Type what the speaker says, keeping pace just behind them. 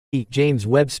James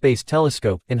Webb Space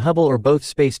Telescope and Hubble are both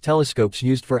space telescopes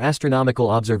used for astronomical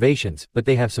observations, but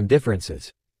they have some differences.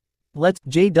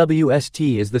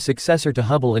 JWST is the successor to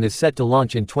Hubble and is set to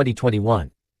launch in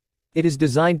 2021. It is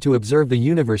designed to observe the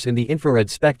universe in the infrared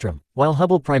spectrum, while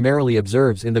Hubble primarily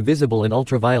observes in the visible and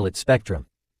ultraviolet spectrum.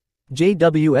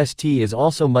 JWST is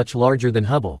also much larger than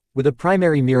Hubble, with a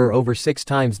primary mirror over 6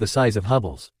 times the size of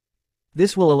Hubble's.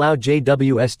 This will allow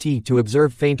JWST to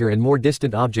observe fainter and more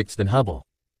distant objects than Hubble.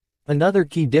 Another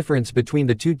key difference between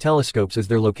the two telescopes is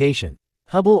their location.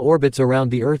 Hubble orbits around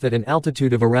the Earth at an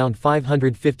altitude of around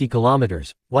 550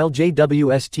 kilometers, while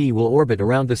JWST will orbit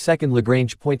around the second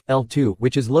Lagrange point, L2,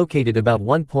 which is located about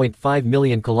 1.5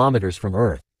 million kilometers from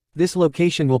Earth. This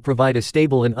location will provide a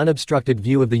stable and unobstructed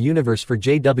view of the universe for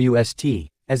JWST,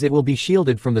 as it will be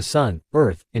shielded from the Sun,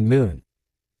 Earth, and Moon.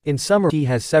 In summary, it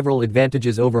has several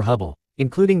advantages over Hubble,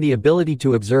 including the ability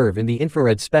to observe in the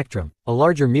infrared spectrum, a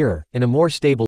larger mirror, and a more stable